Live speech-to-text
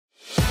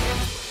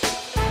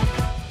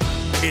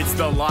It's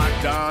the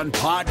Locked On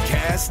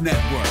Podcast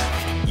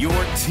Network, your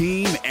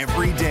team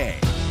every day.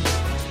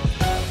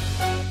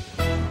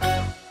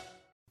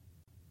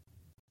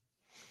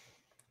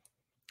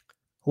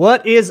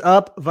 What is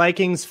up,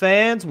 Vikings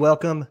fans?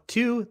 Welcome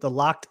to the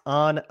Locked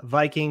On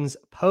Vikings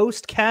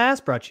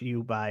POSTCAST, brought to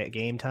you by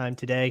Game Time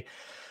today.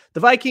 The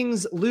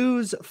Vikings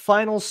lose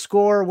final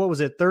score,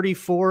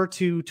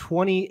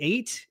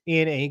 34-28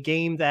 in a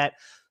game that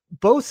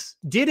both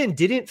did and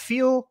didn't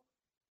feel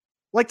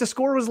like the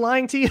score was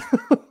lying to you.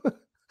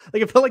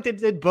 Like, it felt like they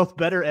did both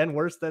better and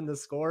worse than the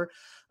score.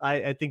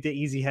 I think the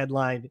easy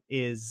headline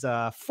is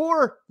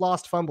 4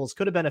 lost fumbles.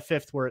 Could have been a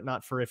 5th were it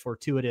not for a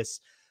fortuitous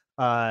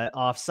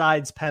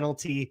offsides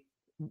penalty.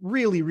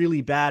 Really,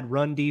 really bad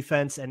run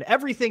defense, and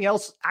everything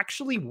else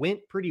actually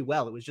went pretty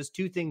well. It was just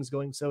 2 things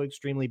going so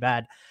extremely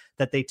bad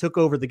that they took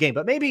over the game.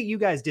 But maybe you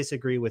guys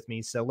disagree with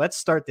me. So let's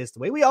start this the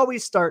way we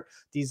always start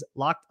these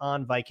Locked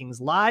On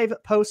Vikings live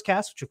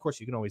postcasts, which of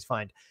course you can always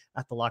find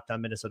at the Locked On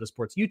Minnesota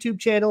Sports YouTube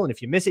channel. And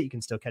if you miss it, you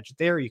can still catch it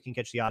there. You can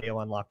catch the audio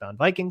on Locked On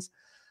Vikings.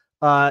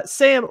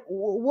 Sam,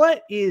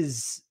 what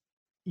is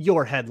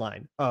your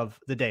headline of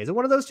the day? Is it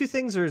one of those 2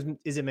 things, or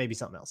is it maybe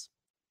something else?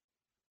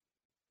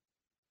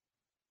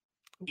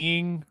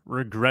 Seeing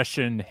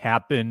regression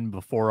happen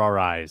before our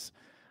eyes.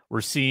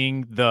 We're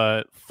seeing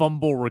the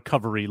fumble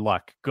recovery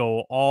luck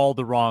go all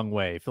the wrong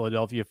way.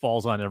 Philadelphia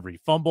falls on every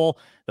fumble.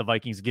 The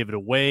Vikings give it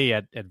away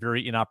at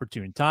very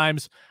inopportune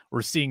times.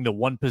 We're seeing the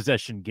one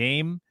possession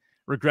game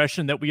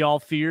regression that we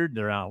all feared.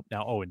 They're now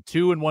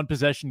 0-2 in one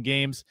possession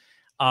games.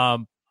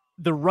 The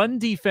run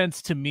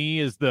defense to me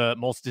is the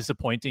most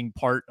disappointing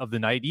part of the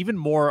night, even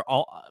more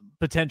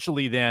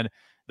potentially than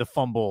the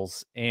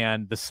fumbles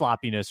and the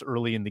sloppiness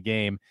early in the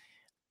game.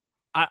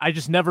 I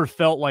just never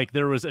felt like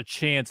there was a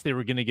chance they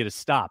were going to get a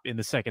stop in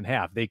the second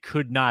half. They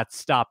could not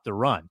stop the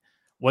run.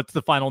 What's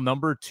the final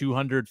number?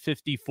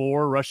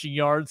 254 rushing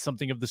yards,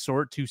 something of the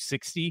sort,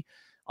 260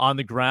 on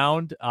the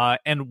ground,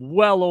 and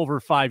well over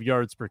 5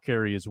 yards per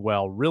carry as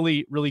well.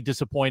 Really, really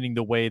disappointing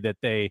the way that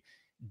they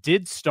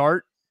did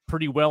start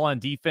pretty well on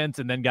defense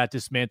and then got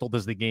dismantled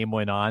as the game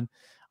went on.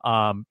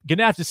 Gonna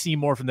have to see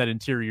more from that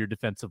interior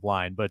defensive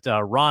line. But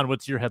Ron,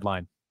 what's your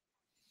headline?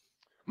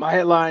 My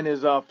headline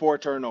is 4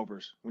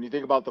 turnovers. When you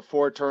think about the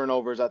 4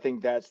 turnovers, I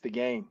think that's the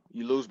game.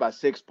 You lose by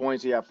 6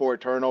 points, you have 4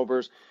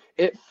 turnovers.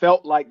 It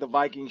felt like the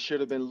Vikings should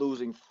have been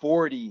losing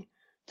 40-10.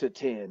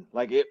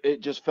 Like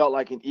it just felt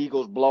like an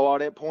Eagles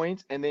blowout at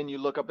points. And then you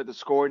look up at the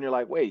score and you're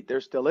like, wait, they're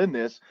still in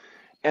this.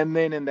 And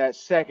then in that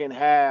second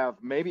half,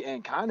 maybe,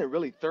 and kind of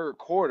really third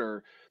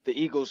quarter,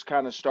 the Eagles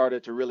kind of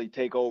started to really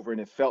take over, and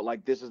it felt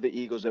like this is the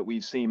Eagles that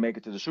we've seen make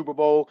it to the Super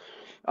Bowl.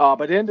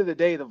 But at the end of the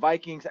day, the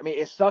Vikings, I mean,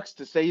 it sucks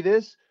to say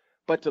this,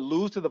 but to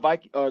lose to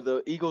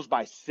the Eagles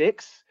by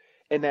 6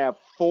 and have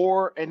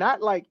 4, and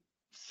not like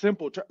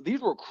simple,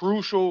 these were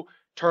crucial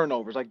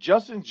turnovers. Like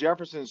Justin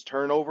Jefferson's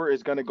turnover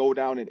is going to go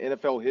down in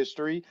NFL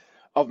history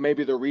of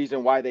maybe the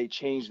reason why they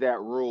changed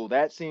that rule.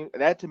 That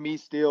to me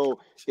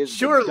still is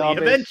surely the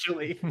dumbest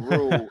eventually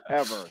rule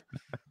ever.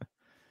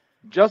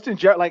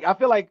 I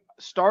feel like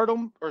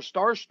stardom or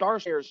star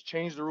players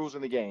change the rules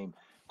in the game.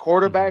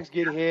 Quarterbacks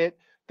get hit,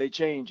 they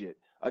change it.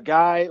 A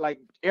guy like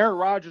Aaron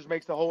Rodgers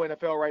makes the whole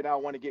NFL right now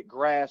want to get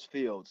grass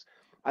fields.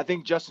 I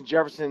think Justin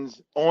Jefferson's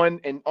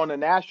on a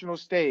national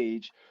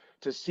stage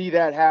to see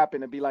that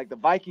happen and be like, the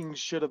Vikings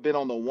should have been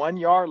on the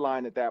 1-yard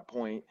line at that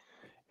point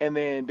and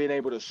then been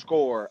able to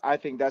score. I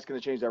think that's going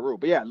to change that rule.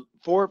 But yeah,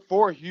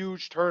 four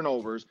huge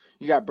turnovers.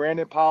 You got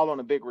Brandon Powell on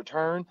a big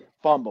return,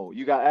 fumble.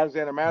 You got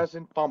Alexander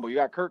Madison, fumble. You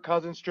got Kirk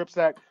Cousins, strip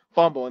sack,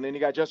 fumble. And then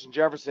you got Justin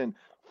Jefferson,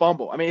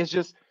 fumble. I mean, it's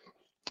just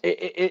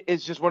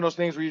one of those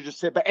things where you just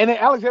sit back. And then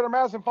Alexander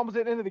Madison fumbles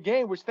at the end of the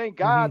game, which thank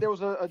God there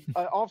was a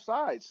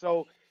offside.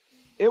 So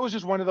it was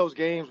just one of those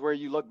games where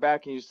you look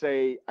back and you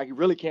say, I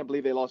really can't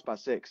believe they lost by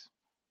 6.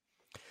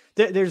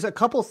 There's a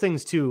couple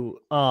things too,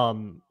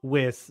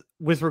 with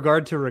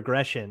regard to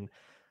regression.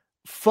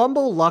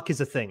 Fumble luck is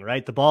a thing,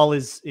 right? The ball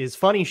is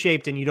funny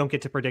shaped and you don't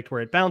get to predict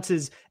where it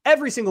bounces.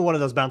 Every single one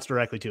of those bounced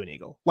directly to an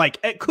Eagle. Like,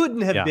 it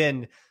couldn't have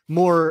been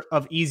more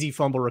of easy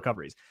fumble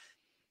recoveries.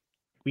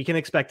 We can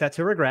expect that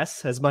to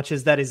regress, as much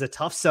as that is a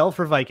tough sell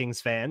for Vikings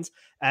fans.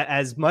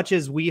 As much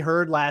as we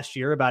heard last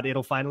year about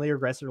it'll finally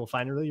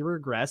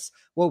regress.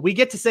 Well, we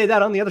get to say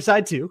that on the other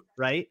side too,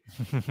 right?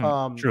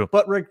 True.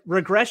 But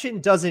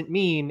regression doesn't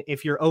mean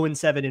if you're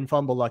 0-7 in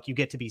fumble luck, you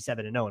get to be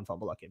 7-0 in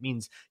fumble luck. It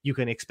means you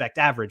can expect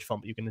average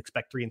fumble. You can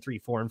expect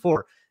 3-3,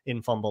 4-4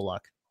 in fumble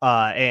luck.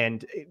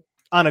 And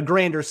on a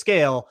grander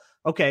scale,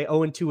 okay,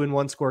 0-2 in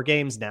 1-score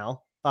games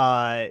now.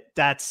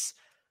 That's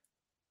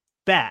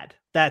bad.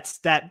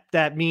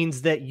 That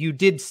means that you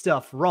did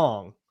stuff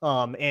wrong.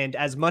 And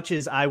as much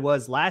as I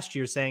was last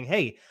year saying,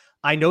 hey,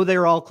 I know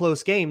they're all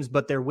close games,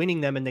 but they're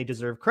winning them and they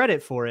deserve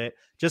credit for it.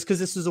 Just because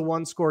this is a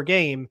 1-score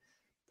game,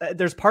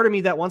 there's part of me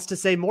that wants to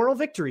say moral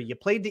victory. You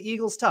played the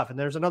Eagles tough. And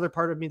there's another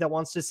part of me that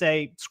wants to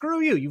say,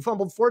 screw you. You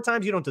fumbled 4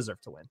 times. You don't deserve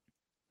to win.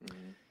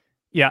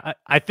 Yeah,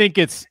 I think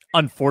it's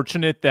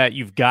unfortunate that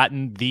you've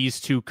gotten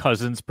these two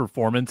Cousins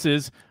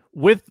performances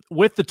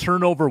with the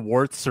turnover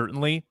worth,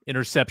 certainly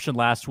interception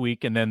last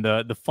week and then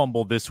the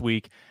fumble this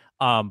week.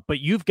 But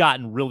you've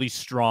gotten really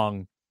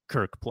strong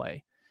Kirk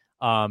play.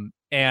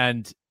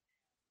 And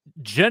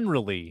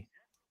generally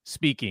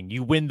speaking,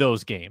 you win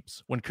those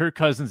games when Kirk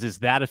Cousins is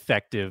that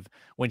effective,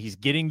 when he's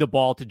getting the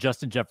ball to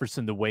Justin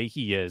Jefferson the way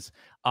he is,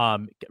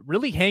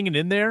 really hanging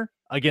in there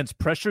against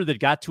pressure that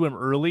got to him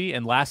early.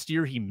 And last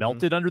year he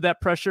melted under that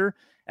pressure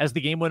as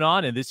the game went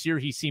on. And this year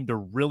he seemed to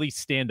really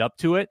stand up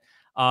to it.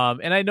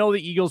 And I know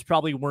the Eagles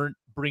probably weren't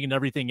bringing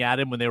everything at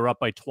him when they were up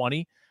by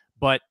 20,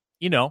 but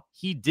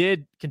he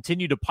did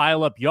continue to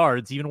pile up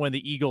yards, even when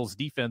the Eagles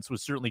defense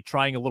was certainly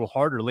trying a little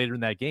harder later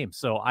in that game.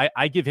 So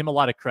I give him a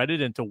lot of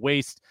credit, and to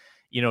waste,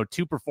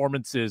 2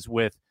 performances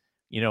with,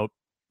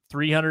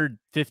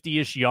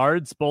 350-ish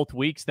yards both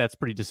weeks, that's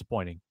pretty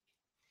disappointing.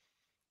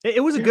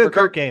 It was a good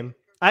Kirk game.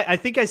 I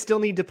think I still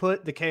need to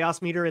put the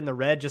chaos meter in the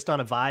red just on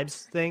a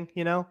vibes thing.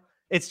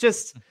 It's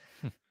just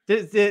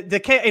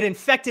it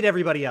infected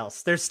everybody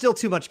else. There's still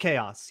too much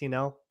chaos,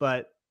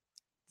 but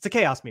it's a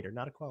chaos meter,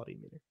 not a quality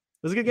meter.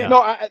 It was a good game.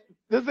 No,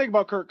 the thing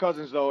about Kirk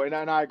Cousins, though, and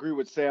I agree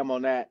with Sam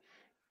on that,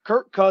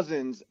 Kirk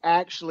Cousins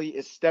actually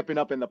is stepping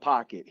up in the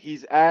pocket.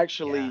 He's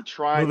actually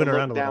trying to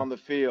look down the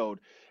field.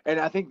 And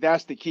I think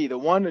that's the key. The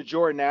one to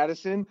Jordan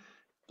Addison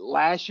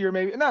last year,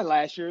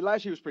 last year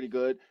was pretty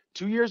good.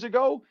 2 years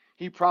ago,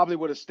 he probably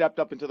would have stepped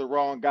up into the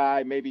wrong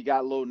guy, maybe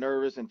got a little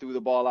nervous and threw the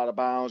ball out of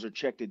bounds or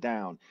checked it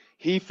down.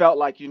 He felt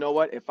like, you know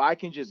what, if I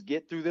can just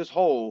get through this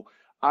hole,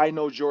 I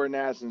know Jordan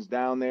Addison's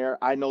down there.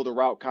 I know the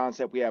route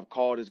concept we have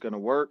called is going to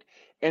work,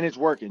 and it's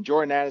working.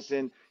 Jordan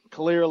Addison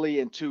clearly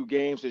in 2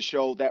 games has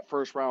showed that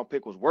first-round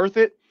pick was worth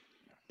it.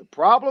 The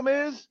problem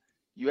is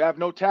you have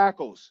no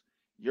tackles.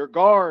 Your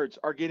guards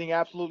are getting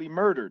absolutely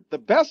murdered. The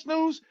best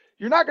news,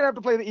 you're not going to have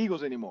to play the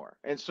Eagles anymore.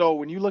 And so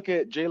when you look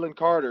at Jalen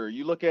Carter,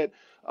 you look at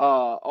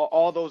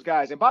all those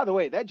guys. And by the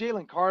way, that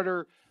Jalen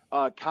Carter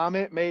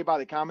comment made by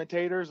the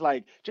commentators,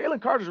 like, Jalen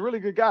Carter's a really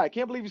good guy. I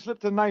can't believe he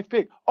slipped to the 9th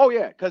pick. Oh,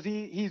 yeah, because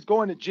he's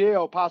going to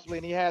jail possibly,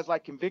 and he has,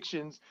 like,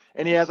 convictions,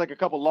 and he has, like, a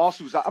couple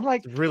lawsuits. I'm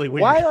like, it's really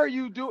weird. Why are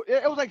you doing –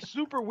 it was, like,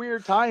 super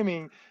weird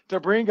timing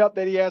to bring up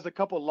that he has a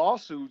couple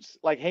lawsuits,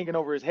 like, hanging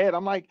over his head.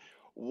 I'm like,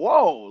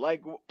 whoa,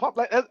 like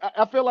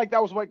I feel like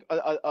that was like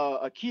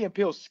a Key and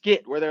Peele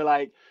skit where they're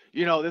like,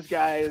 this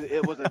guy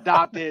it was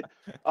adopted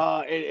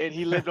and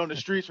he lived on the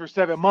streets for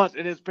 7 months,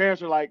 and his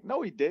parents were like,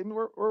 no, he didn't.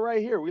 We're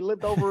right here. We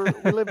lived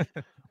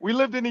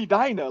in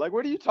Edina. Like,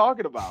 what are you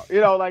talking about?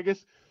 Like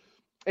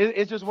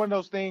it's just one of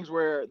those things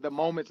where the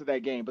moments of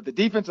that game. But the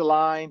defensive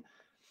line,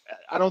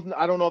 I don't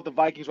know if the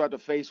Vikings will have to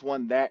face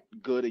one that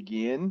good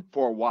again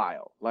for a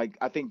while. Like,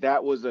 I think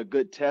that was a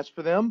good test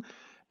for them,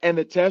 and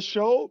the test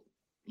showed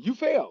you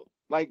failed.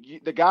 Like,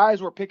 the guys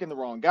were picking the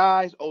wrong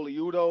guys. Oli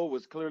Udoh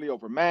was clearly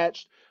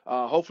overmatched.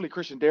 Hopefully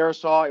Christian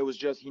Darrisaw, it was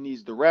just he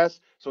needs the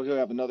rest, so he'll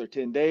have another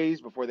 10 days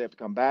before they have to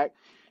come back.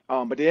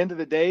 But at the end of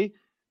the day,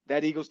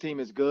 that Eagles team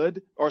is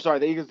good.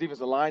 The Eagles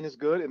defensive line is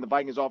good, and the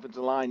Vikings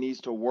offensive line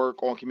needs to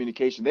work on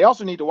communication. They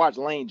also need to watch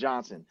Lane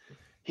Johnson.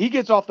 He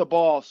gets off the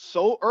ball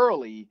so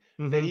early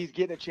that he's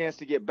getting a chance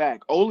to get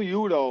back. Oli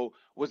Udoh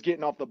was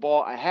getting off the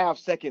ball a half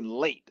second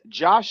late.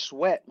 Josh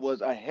Sweat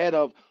was ahead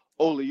of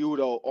Oli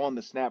Udoh on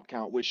the snap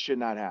count, which should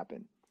not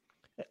happen.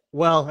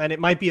 Well, and it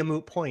might be a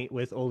moot point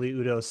with Oli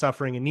Udoh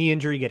suffering a knee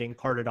injury, getting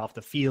carted off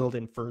the field,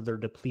 and further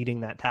depleting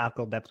that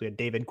tackle depth. We had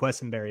David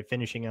Quessenberry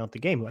finishing out the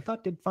game, who I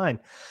thought did fine.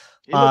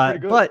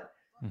 But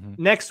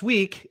next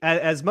week,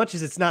 as much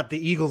as it's not the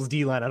Eagles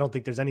D-line, I don't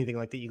think there's anything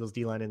like the Eagles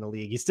D-line in the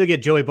league. You still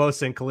get Joey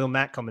Bosa and Khalil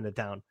Mack coming to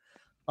town.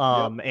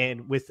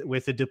 And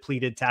with a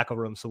depleted tackle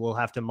room. So we'll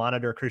have to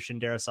monitor Christian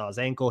Darrisaw's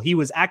ankle. He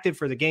was active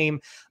for the game,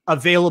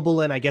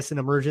 available in, I guess, an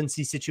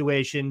emergency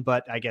situation,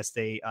 but I guess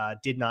they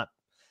did not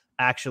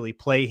actually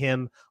play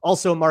him.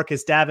 Also,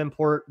 Marcus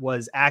Davenport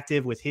was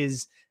active with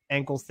his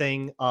ankle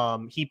thing.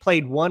 He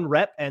played 1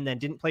 rep and then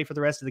didn't play for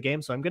the rest of the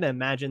game. So I'm going to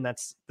imagine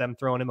that's them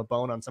throwing him a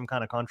bone on some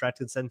kind of contract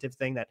incentive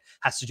thing that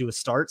has to do with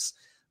starts.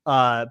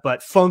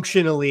 But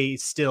functionally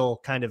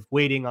still kind of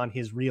waiting on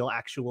his real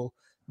actual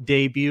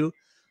debut.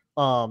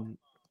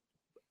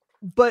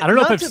 But I don't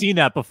know if I've seen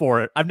that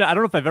before. I don't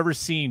know if I've ever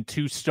seen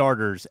 2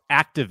 starters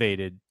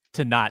activated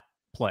to not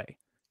play.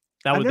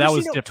 That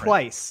was different.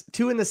 Twice.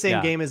 2 in the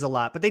same game is a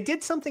lot, but they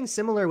did something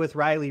similar with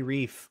Riley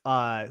Reif,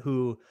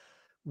 who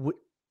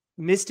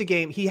missed a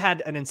game. He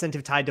had an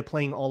incentive tied to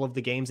playing all of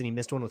the games, and he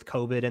missed one with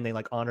COVID, and they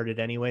honored it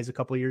anyways a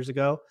couple of years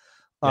ago.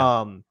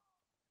 And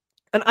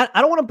I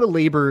don't want to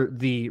belabor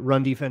the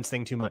run defense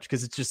thing too much,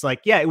 because it's just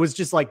it was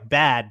just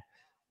bad.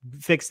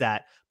 Fix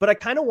that. But I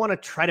kind of want to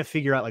try to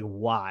figure out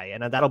why.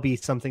 And that'll be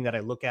something that I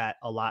look at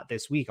a lot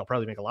this week. I'll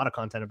probably make a lot of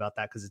content about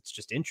that because it's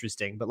just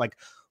interesting. But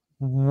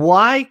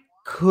why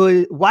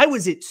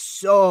was it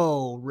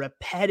so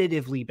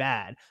repetitively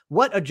bad?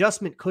 What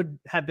adjustment could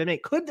have been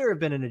made? Could there have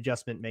been an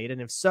adjustment made?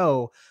 And if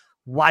so,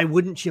 why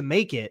wouldn't you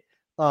make it?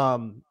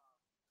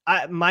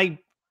 My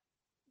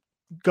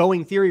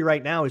going theory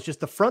right now is just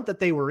the front that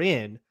they were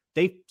in.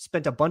 They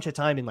spent a bunch of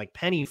time in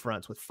penny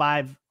fronts with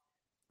 5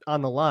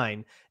 on the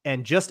line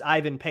and just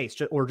Ivan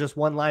Pace or just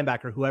one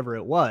linebacker, whoever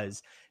it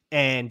was.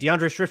 And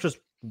DeAndre Swift just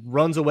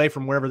runs away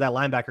from wherever that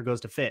linebacker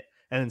goes to fit.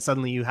 And then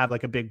suddenly you have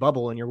like a big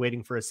bubble and you're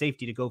waiting for a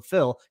safety to go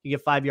fill. You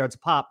get 5 yards a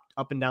pop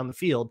up and down the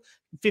field,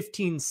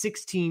 15,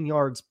 16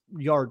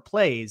 yard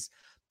plays.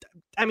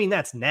 I mean,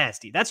 that's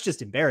nasty. That's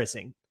just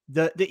embarrassing.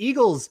 The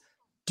Eagles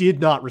did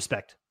not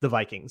respect the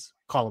Vikings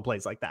calling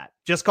plays like that.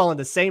 Just calling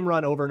the same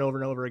run over and over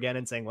and over again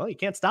and saying, well, you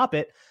can't stop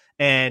it.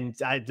 And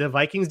the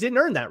Vikings didn't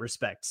earn that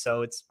respect.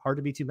 So it's hard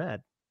to be too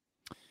mad.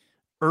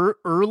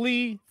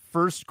 Early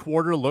first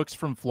quarter looks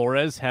from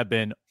Flores have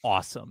been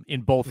awesome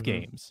in both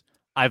games.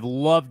 I've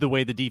loved the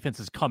way the defense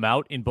has come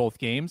out in both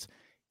games.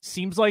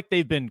 Seems like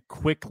they've been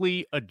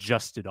quickly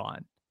adjusted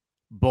on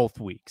both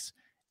weeks.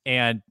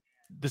 And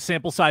the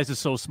sample size is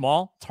so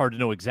small, it's hard to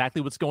know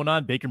exactly what's going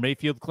on. Baker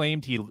Mayfield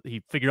claimed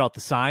he figured out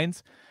the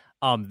signs.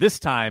 This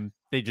time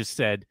they just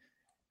said,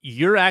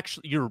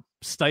 you're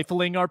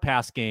stifling our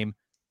pass game.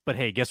 But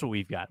hey, guess what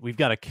we've got? We've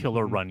got a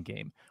killer run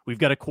game. We've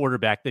got a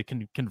quarterback that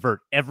can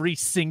convert every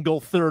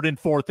single 3rd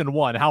and 4th and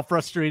 1. How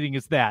frustrating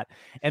is that?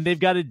 And they've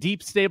got a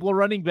deep stable of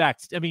running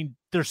backs. I mean,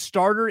 their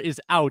starter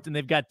is out, and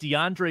they've got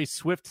DeAndre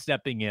Swift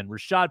stepping in,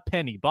 Rashad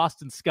Penny,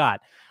 Boston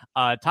Scott.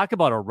 Talk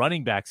about a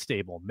running back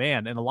stable,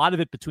 man, and a lot of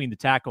it between the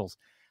tackles.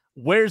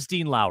 Where's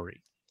Dean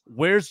Lowry?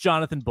 Where's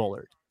Jonathan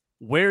Bullard?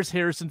 Where's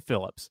Harrison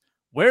Phillips?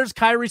 Where's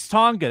Kyrie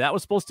Tonga? That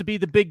was supposed to be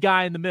the big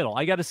guy in the middle.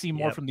 I got to see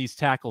more from these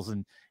tackles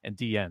and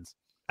DNs.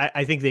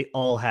 I think they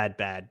all had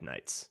bad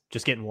nights,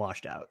 just getting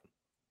washed out.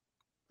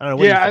 I don't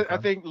know. I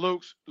think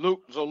Luke,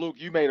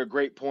 you made a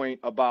great point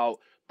about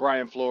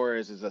Brian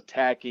Flores'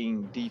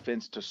 attacking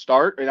defense to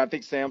start. And I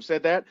think Sam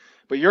said that,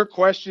 but your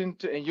question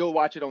and you'll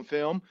watch it on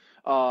film.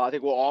 I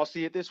think we'll all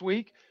see it this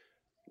week.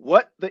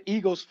 What the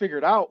Eagles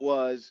figured out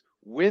was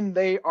when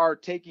they are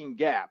taking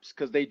gaps,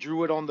 because they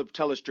drew it on the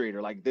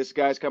telestrator, like this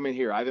guy's coming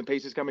here, Ivan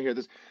Pace is coming here,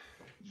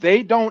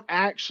 they don't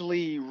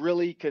actually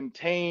really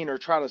contain or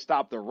try to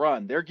stop the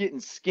run. They're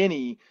getting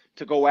skinny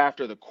to go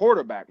after the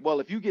quarterback. Well,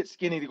 if you get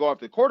skinny to go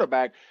after the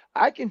quarterback,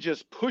 I can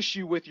just push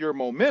you with your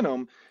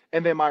momentum,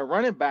 and then my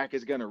running back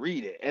is going to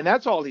read it. And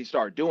that's all he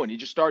started doing. He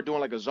just started doing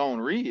like a zone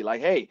read.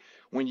 Like, hey,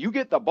 when you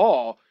get the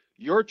ball,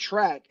 your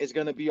track is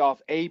going to be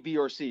off A, B,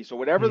 or C. So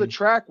whatever the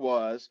track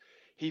was,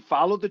 he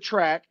followed the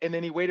track, and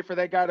then he waited for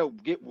that guy to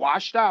get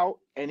washed out,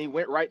 and he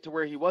went right to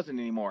where he wasn't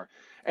anymore.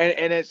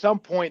 And at some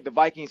point, the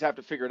Vikings have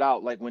to figure it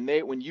out. Like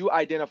when you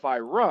identify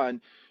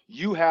run,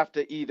 you have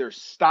to either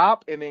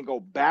stop and then go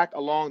back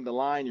along the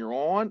line you're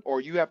on,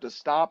 or you have to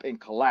stop and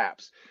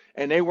collapse.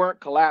 And they weren't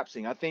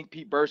collapsing. I think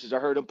Pete Bursis, I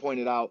heard him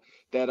pointed out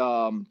that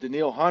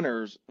Danielle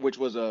Hunter's, it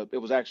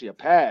was actually a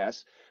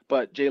pass,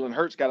 but Jalen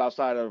Hurts got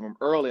outside of him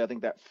early. I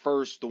think that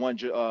first, the one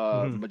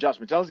Josh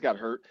Metellus got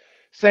hurt.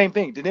 Same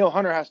thing. Danielle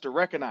Hunter has to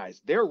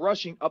recognize they're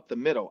rushing up the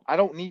middle. I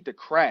don't need to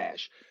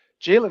crash.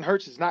 Jalen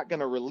Hurts is not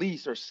going to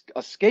release or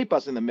escape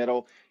us in the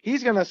middle.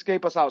 He's going to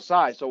escape us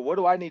outside. So what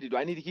do I need to do?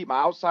 I need to keep my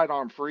outside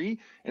arm free,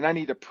 and I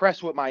need to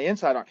press with my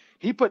inside arm.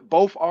 He put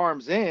both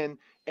arms in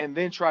and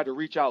then tried to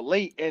reach out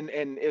late, and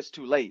it's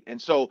too late.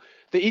 And so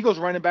the Eagles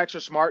running backs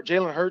are smart.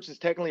 Jalen Hurts is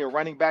technically a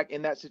running back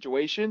in that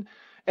situation,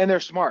 and they're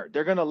smart.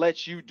 They're going to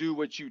let you do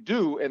what you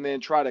do and then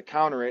try to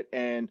counter it,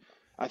 and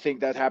I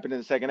think that happened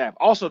in the second half.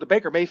 Also, the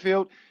Baker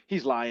Mayfield,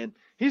 he's lying.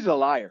 He's a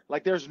liar.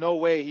 Like, there's no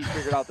way he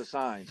figured out the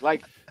signs.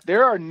 Like,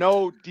 there are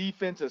no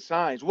defensive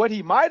signs. What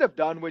he might have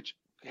done, which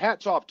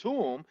hats off to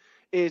him,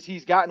 is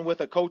he's gotten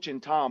with a coach in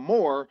Tom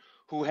Moore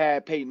who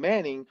had Peyton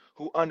Manning,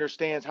 who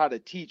understands how to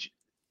teach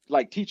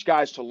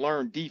guys to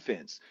learn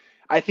defense.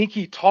 I think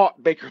he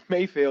taught Baker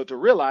Mayfield to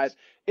realize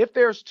if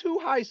there's two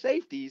high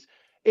safeties,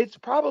 it's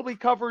probably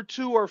cover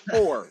 2 or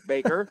 4,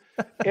 Baker.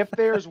 If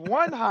there's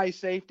one high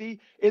safety,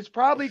 it's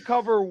probably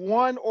cover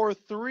 1 or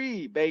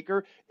 3,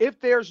 Baker.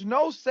 If there's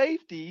no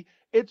safety,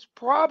 it's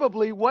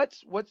probably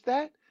what's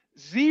that?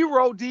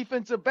 0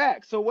 defensive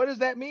back. So what does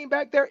that mean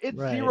back there? It's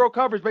right. 0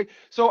 coverage.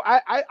 So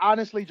I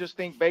honestly just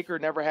think Baker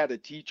never had a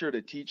teacher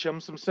to teach him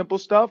some simple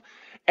stuff.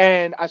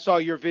 And I saw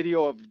your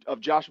video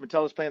of Josh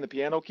Metellus playing the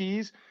piano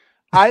keys.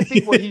 I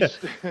think what he's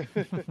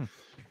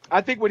I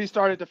think what he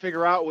started to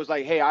figure out was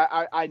like, hey,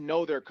 I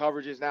know their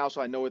coverages now,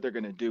 so I know what they're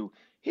going to do.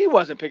 He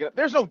wasn't picking up.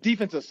 There's no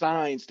defensive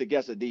signs to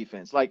guess a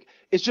defense. Like,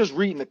 it's just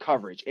reading the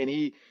coverage. And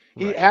he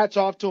right. Hats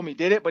off to him. He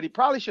did it, but he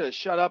probably should have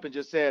shut up and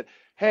just said,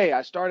 hey,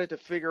 I started to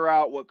figure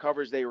out what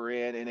coverage they were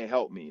in, and it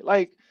helped me.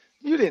 Like,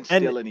 you didn't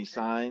steal any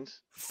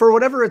signs. For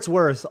whatever it's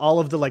worth, all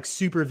of the like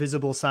super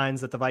visible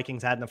signs that the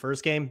Vikings had in the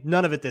first game,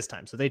 none of it this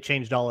time. So they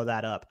changed all of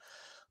that up.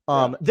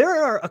 There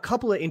are a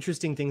couple of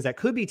interesting things that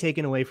could be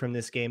taken away from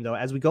this game, though,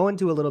 as we go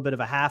into a little bit of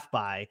a half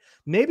bye,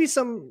 maybe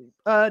some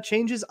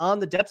changes on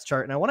the depth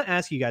chart. And I want to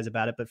ask you guys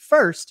about it. But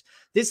first,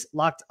 this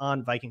Locked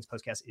On Vikings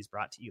podcast is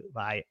brought to you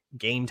by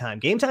Game Time.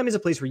 Game Time is a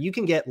place where you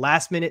can get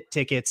last minute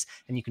tickets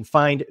and you can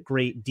find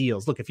great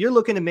deals. Look, if you're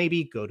looking to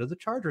maybe go to the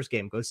Chargers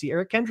game, go see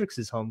Eric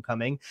Kendricks'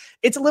 homecoming,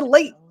 it's a little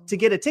late to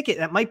get a ticket.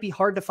 That might be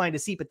hard to find a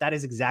seat, but that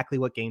is exactly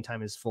what Game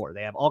Time is for.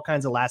 They have all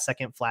kinds of last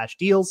second flash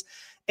deals,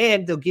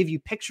 and they'll give you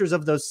pictures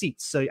of those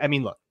seats. So, I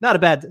mean, look,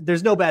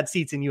 there's no bad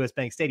seats in US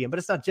Bank Stadium, but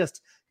it's not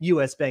just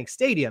US Bank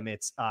Stadium.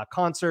 It's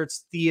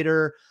concerts,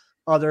 theater,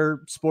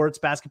 other sports,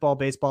 basketball,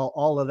 baseball,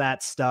 all of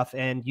that stuff.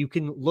 And you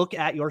can look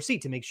at your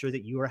seat to make sure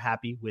that you are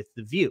happy with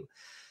the view.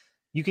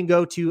 You can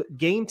go to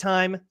Game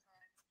Time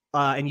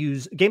and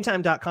use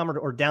gametime.com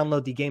or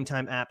download the Game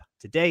Time app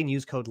today and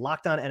use code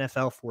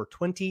LOCKEDONNFL for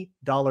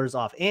 $20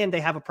 off. And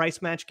they have a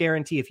price match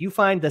guarantee. If you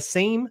find the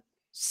same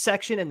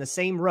section in the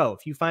same row,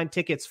 if you find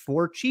tickets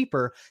for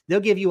cheaper, they'll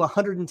give you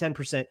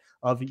 110%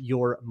 of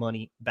your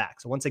money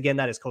back. So once again,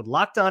 that is code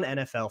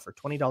LOCKEDONNFL for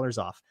 $20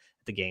 off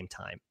at the Game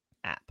Time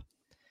app.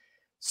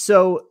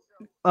 So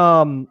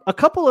a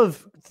couple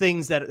of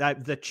things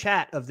that the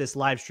chat of this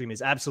live stream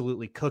is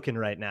absolutely cooking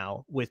right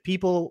now with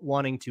people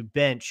wanting to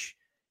bench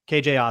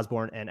KJ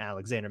Osborne and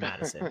Alexander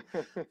Mattison.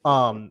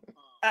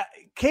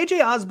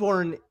 KJ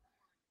Osborne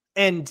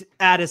and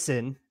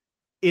Addison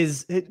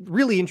is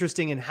really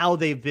interesting in how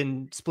they've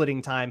been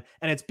splitting time.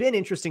 And it's been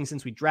interesting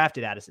since we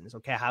drafted Addison. It's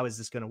okay, how is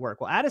this going to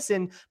work? Well,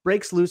 Addison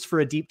breaks loose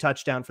for a deep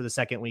touchdown for the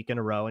second week in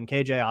a row, and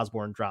KJ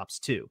Osborne drops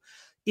 2.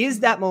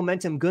 Is that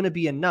momentum going to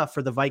be enough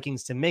for the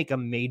Vikings to make a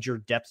major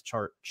depth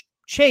chart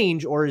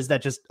change, or is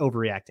that just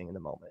overreacting in the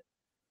moment?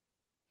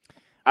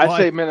 I'd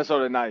say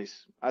Minnesota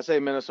nice. I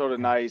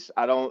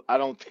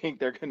don't think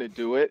they're going to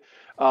do it.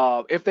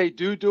 If they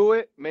do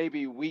it,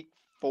 maybe week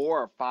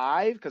 4 or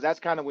 5, because that's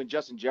kind of when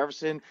Justin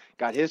Jefferson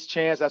got his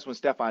chance. That's when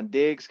Stephon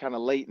Diggs kind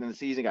of late in the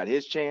season got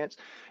his chance.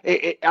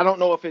 I don't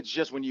know if it's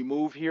just when you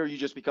move here, you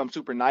just become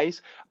super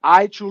nice.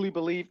 I truly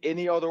believe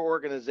any other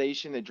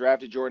organization that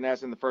drafted Jordan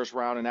Addison in the first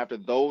round, and after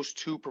those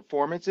 2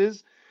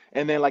 performances,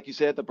 and then, like you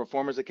said, the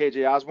performance of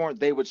KJ Osborne,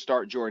 they would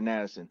start Jordan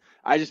Addison.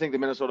 I just think the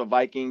Minnesota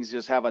Vikings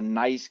just have a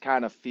nice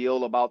kind of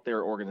feel about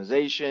their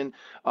organization.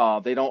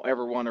 They don't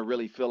ever want to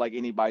really feel like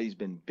anybody's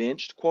been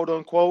benched, quote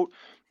unquote.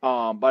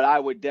 But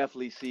I would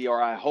definitely see,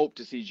 or I hope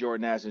to see,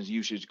 Jordan Addison's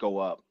usage go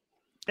up.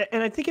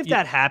 And I think if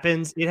that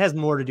happens, it has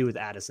more to do with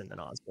Addison than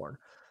Osborne.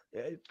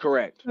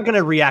 Correct. I'm going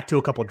to react to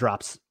a couple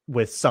drops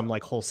with some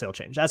like wholesale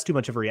change. That's too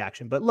much of a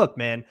reaction. But look,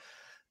 man,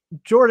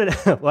 Jordan,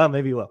 well,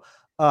 maybe you will.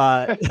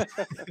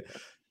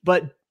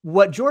 But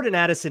what Jordan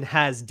Addison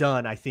has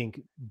done, I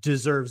think,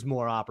 deserves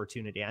more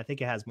opportunity. I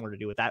think it has more to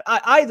do with that.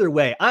 Either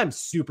way, I'm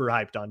super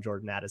hyped on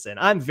Jordan Addison.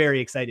 I'm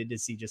very excited to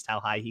see just how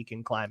high he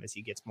can climb as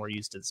he gets more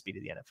used to the speed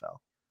of the NFL.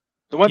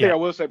 The one thing I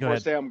will say before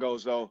Sam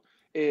goes, though,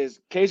 is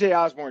KJ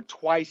Osborne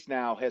twice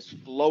now has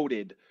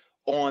floated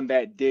on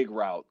that dig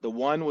route. The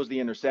one was the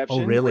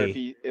interception. Oh,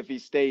 really? If he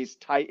stays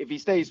tight, if he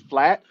stays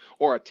flat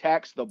or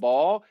attacks the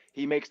ball,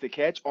 he makes the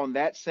catch on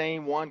that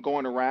same one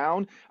going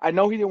around. I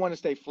know he didn't want to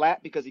stay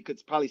flat because he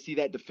could probably see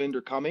that defender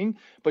coming,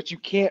 but you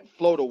can't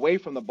float away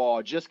from the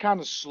ball. Just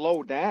kind of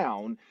slow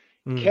down,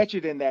 catch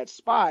it in that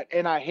spot.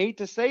 And I hate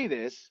to say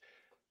this,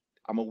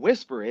 I'm going to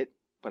whisper it,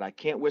 but I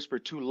can't whisper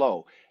too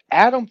low.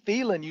 Adam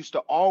Thielen used to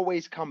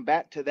always come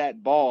back to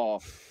that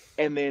ball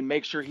and then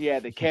make sure he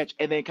had the catch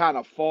and then kind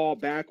of fall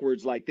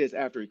backwards like this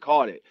after he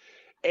caught it.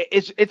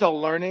 It's a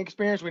learning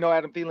experience. We know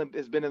Adam Thielen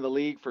has been in the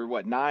league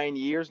for 9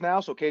 years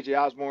now. So KJ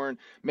Osborne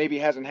maybe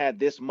hasn't had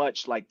this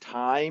much like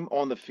time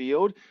on the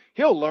field.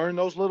 He'll learn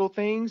those little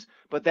things,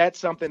 but that's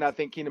something I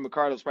think Keenan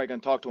McCardle's probably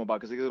going to talk to him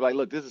about, because he's like,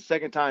 look, this is the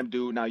second time,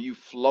 dude. Now you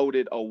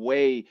floated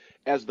away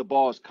as the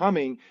ball is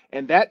coming,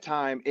 and that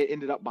time it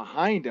ended up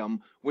behind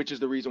him, which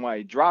is the reason why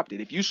he dropped it.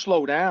 If you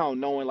slow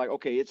down knowing like,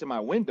 okay, it's in my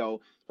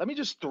window, let me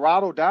just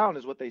throttle down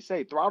is what they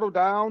say. Throttle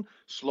down,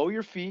 slow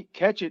your feet,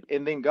 catch it,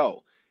 and then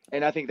go.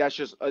 And I think that's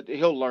just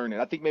he'll learn it.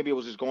 I think maybe it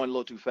was just going a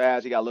little too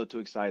fast. He got a little too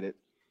excited.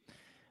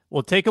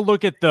 Well, take a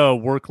look at the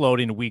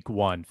workload in week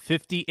 1.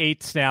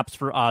 58 snaps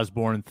for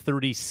Osborne,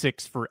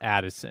 36 for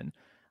Addison.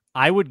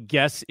 I would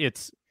guess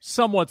it's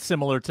somewhat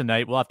similar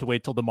tonight. We'll have to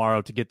wait till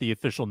tomorrow to get the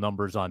official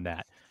numbers on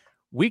that.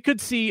 We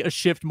could see a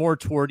shift more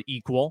toward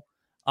equal.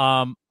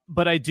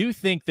 But I do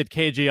think that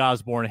KJ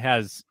Osborne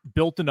has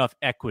built enough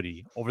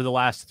equity over the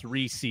last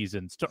 3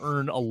 seasons to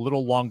earn a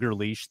little longer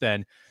leash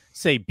than,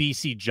 say,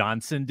 BC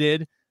Johnson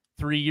did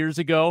 3 years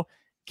ago.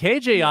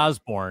 KJ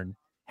Osborne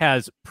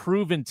has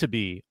proven to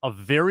be a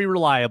very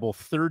reliable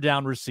third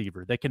down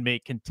receiver that can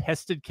make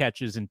contested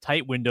catches in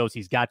tight windows.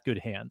 He's got good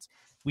hands.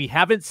 We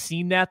haven't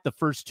seen that the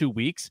first 2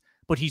 weeks,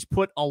 but he's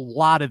put a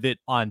lot of it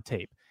on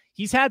tape.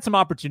 He's had some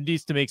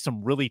opportunities to make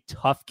some really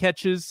tough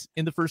catches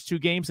in the first 2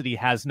 games that he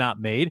has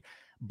not made,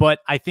 but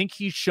I think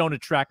he's shown a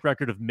track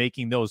record of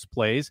making those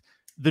plays.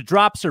 The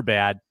drops are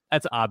bad.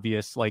 That's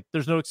obvious. Like,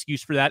 there's no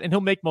excuse for that, and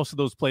he'll make most of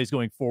those plays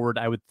going forward,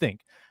 I would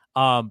think.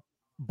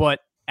 But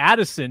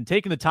Addison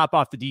taking the top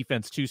off the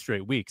defense 2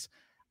 straight weeks,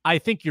 I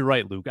think you're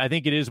right, Luke. I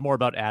think it is more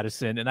about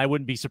Addison, and I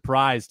wouldn't be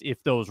surprised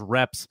if those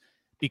reps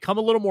become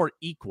a little more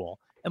equal.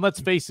 And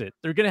let's face it,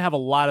 they're going to have a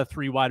lot of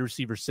 3 wide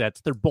receiver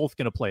sets. They're both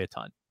going to play a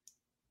ton.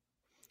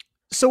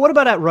 So what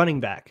about at running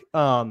back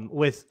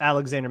with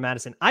Alexander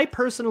Mattison? I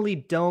personally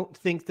don't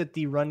think that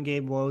the run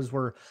game woes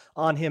were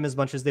on him as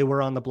much as they were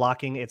on the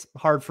blocking. It's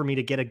hard for me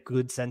to get a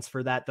good sense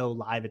for that, though.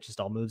 Live, it just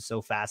all moves so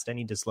fast. I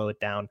need to slow it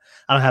down.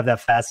 I don't have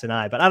that fast an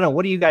eye, but I don't know.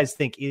 What do you guys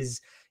think? Is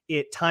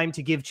it time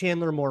to give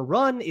Chandler more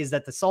run? Is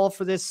that the solve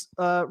for this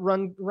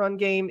run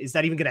game? Is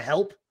that even going to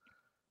help?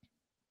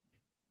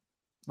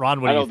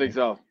 Ron, what do I you don't think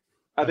so.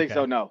 I think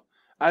so. No,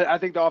 I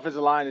think the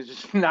offensive line is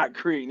just not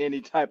creating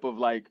any type of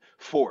like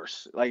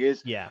force. Like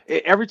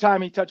every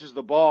time he touches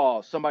the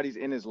ball, somebody's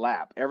in his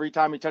lap. Every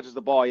time he touches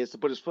the ball, he has to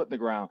put his foot in the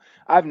ground.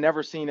 I've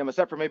never seen him,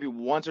 except for maybe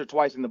once or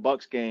twice in the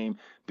Bucs game,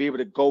 be able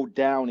to go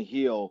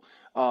downhill.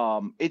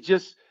 It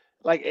just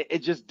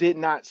did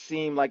not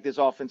seem like this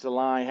offensive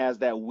line has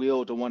that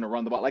will to want to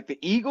run the ball. Like the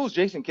Eagles,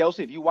 Jason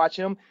Kelce, if you watch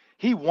him,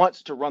 he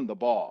wants to run the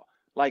ball.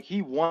 Like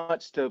he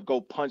wants to go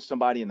punch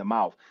somebody in the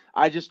mouth.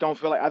 I just don't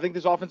feel like, I think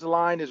this offensive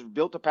line is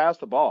built to pass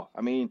the ball.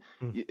 I mean,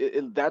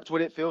 that's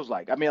what it feels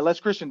like. I mean, unless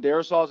Christian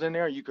Darrisaw's in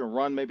there, you can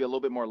run maybe a little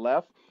bit more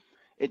left.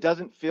 It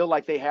doesn't feel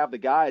like they have the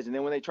guys. And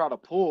then when they try to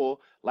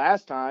pull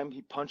last time,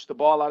 he punched the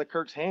ball out of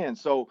Kirk's hands.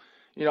 So,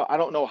 I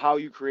don't know how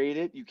you create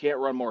it. You can't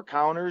run more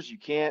counters. You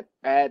can't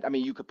add, I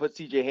mean, you could put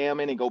CJ Ham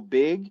in and go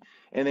big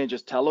and then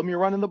just tell him you're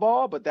running the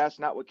ball, but that's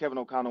not what Kevin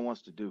O'Connell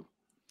wants to do.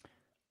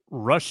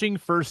 Rushing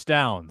first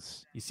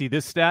downs. You see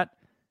this stat?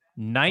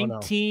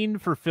 19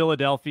 for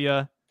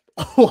Philadelphia.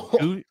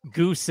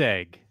 Goose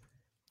egg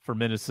for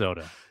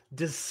Minnesota.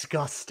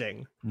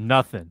 Disgusting.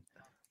 Nothing.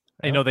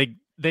 Yep.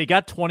 They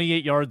got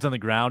 28 yards on the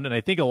ground, and I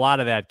think a lot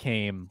of that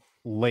came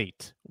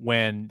late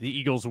when the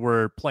Eagles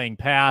were playing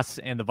pass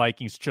and the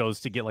Vikings chose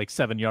to get like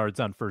 7 yards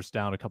on first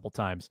down a couple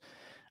times.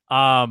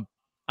 I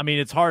mean,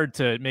 it's hard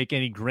to make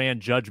any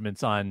grand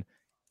judgments on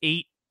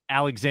 8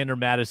 Alexander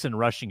Mattison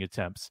rushing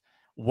attempts.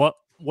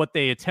 What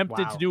they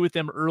attempted to do with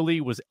them early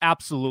was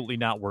absolutely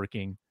not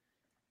working.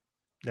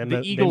 And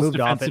the Eagles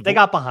defensive, they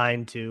got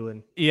behind too,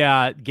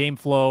 and game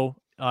flow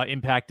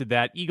impacted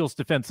that. Eagles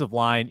defensive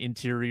line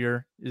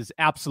interior is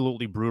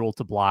absolutely brutal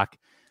to block.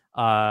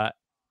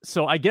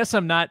 So I guess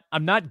I'm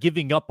not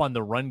giving up on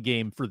the run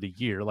game for the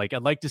year. Like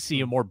I'd like to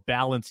see a more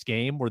balanced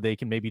game where they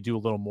can maybe do a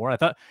little more. I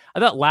thought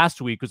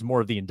last week was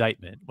more of the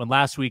indictment, when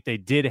last week they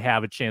did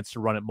have a chance to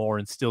run it more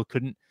and still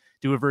couldn't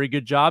do a very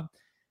good job.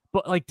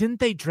 But like, didn't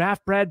they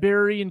draft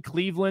Bradbury and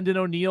Cleveland and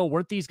O'Neal?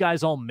 Weren't these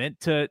guys all meant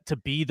to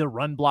be the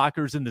run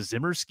blockers in the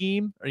Zimmer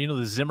scheme, or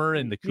the Zimmer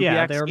and the Kubiak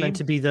yeah, they were scheme? meant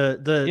to be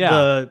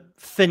the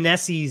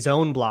finesse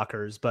zone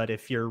blockers. But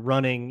if you're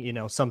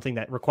running, something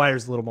that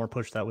requires a little more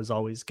push, that was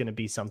always going to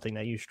be something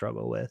that you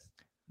struggle with.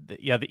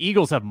 The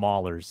Eagles have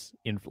maulers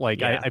in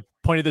I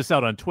pointed this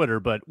out on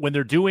Twitter, but when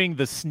they're doing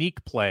the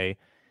sneak play,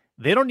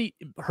 they don't need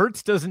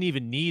Hurts doesn't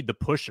even need the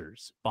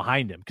pushers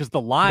behind him because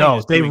the line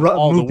is doing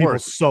all the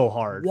work so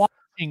hard.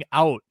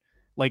 Out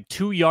like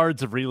 2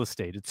 yards of real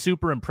estate. It's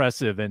super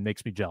impressive and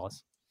makes me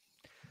jealous.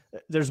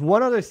 There's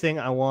one other thing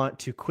I want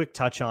to quick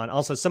touch on.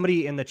 Also,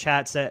 somebody in the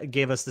chat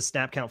gave us the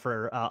snap count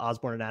for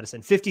Osborne and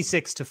Addison,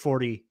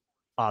 56-40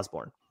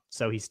 Osborne.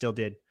 So he still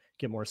did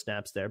get more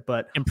snaps there.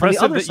 But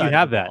impressive that you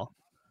have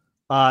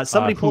that.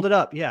 Somebody pulled it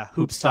up. Yeah,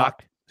 Hoops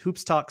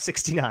Talk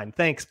 69.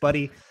 Thanks,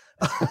 buddy.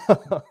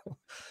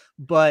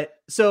 But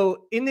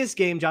so in this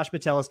game, Josh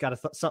Metellus got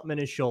something in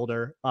his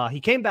shoulder. He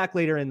came back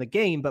later in the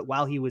game, but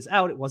while he was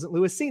out, it wasn't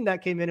Lewis Cine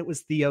that came in. It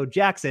was Theo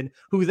Jackson,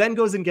 who then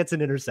goes and gets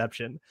an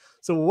interception.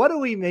 So what do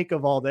we make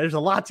of all that? There's a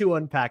lot to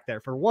unpack there.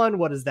 For one,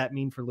 what does that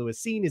mean for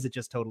Lewis Cine? Is it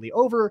just totally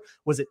over?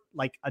 Was it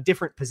like a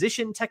different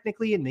position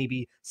and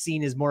maybe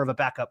Cine is more of a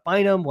backup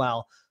bynum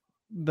while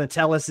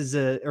Metellus is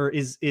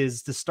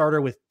the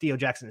starter with Theo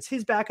Jackson as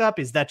his backup?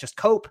 Is that just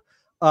cope?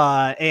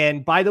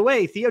 And by the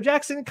way, Theo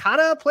Jackson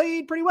kind of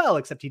played pretty well,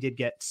 except he did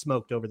get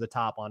smoked over the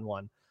top on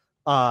one.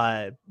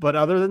 But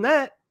other than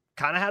that,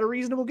 kind of had a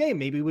reasonable game.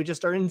 Maybe we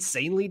just are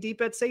insanely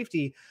deep at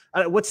safety.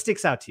 What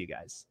sticks out to you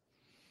guys?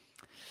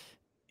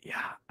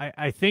 Yeah,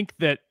 I think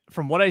that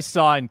from what I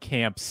saw in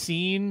camp,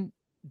 Cine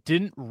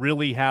didn't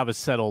really have a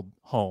settled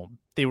home.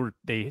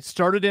 They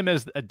started him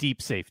as a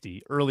deep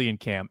safety early in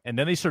camp, and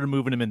then they started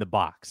moving him in the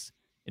box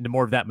into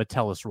more of that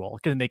Metellus role.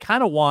 And they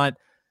kind of want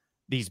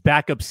these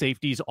backup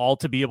safeties all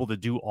to be able to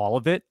do all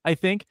of it, I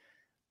think.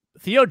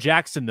 Theo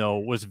Jackson, though,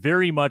 was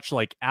very much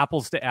like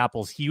apples to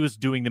apples. He was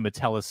doing the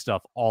Metellus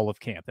stuff all of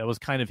camp. That was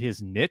kind of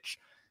his niche.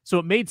 So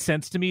it made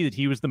sense to me that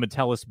he was the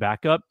Metellus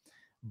backup.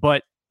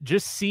 But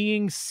just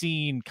seeing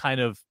Cine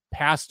kind of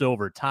passed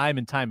over time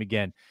and time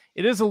again,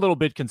 it is a little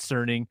bit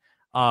concerning,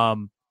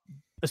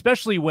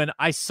 especially when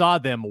I saw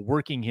them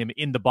working him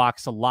in the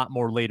box a lot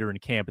more later in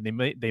camp.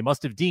 And they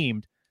must have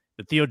deemed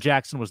that Theo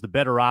Jackson was the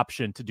better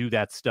option to do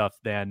that stuff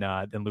than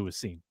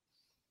Lewis Cine.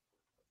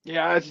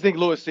 Yeah, I just think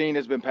Lewis Cine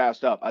has been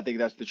passed up. I think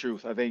that's the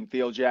truth. I think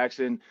Theo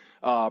Jackson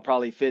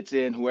probably fits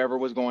in whoever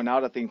was going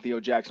out. I think Theo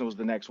Jackson was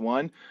the next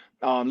one.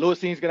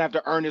 Lewis Cine's going to have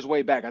to earn his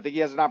way back. I think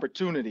he has an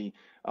opportunity.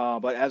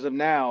 But as of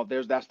now,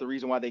 that's the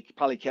reason why they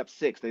probably kept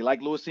 6. They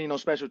like Lewis Cine on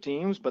special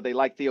teams, but they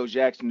like Theo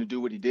Jackson to do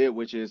what he did,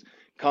 which is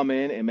come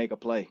in and make a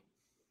play.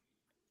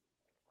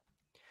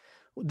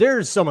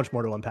 There's so much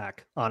more to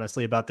unpack,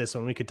 honestly, about this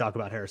one. We could talk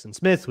about Harrison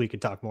Smith. We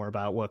could talk more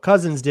about what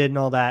Cousins did and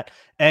all that.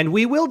 And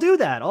we will do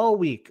that all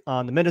week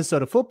on the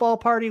Minnesota Football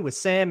Party with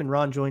Sam and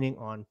Ron joining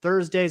on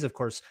Thursdays, of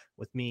course,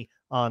 with me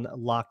on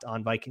Locked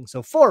on Vikings.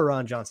 So for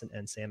Ron Johnson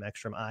and Sam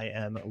Ekstrom, I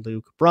am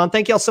Luke Braun.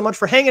 Thank you all so much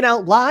for hanging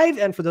out live.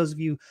 And for those of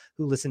you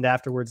who listened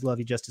afterwards, love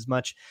you just as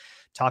much.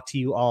 Talk to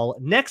you all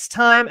next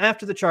time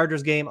after the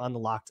Chargers game on the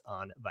Locked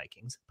on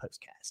Vikings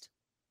postcast.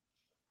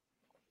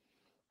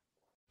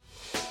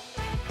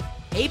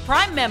 Hey,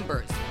 Prime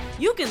members,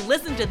 you can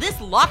listen to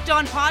this Locked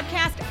On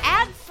podcast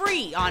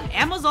ad-free on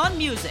Amazon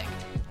Music.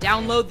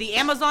 Download the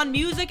Amazon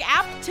Music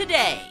app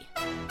today.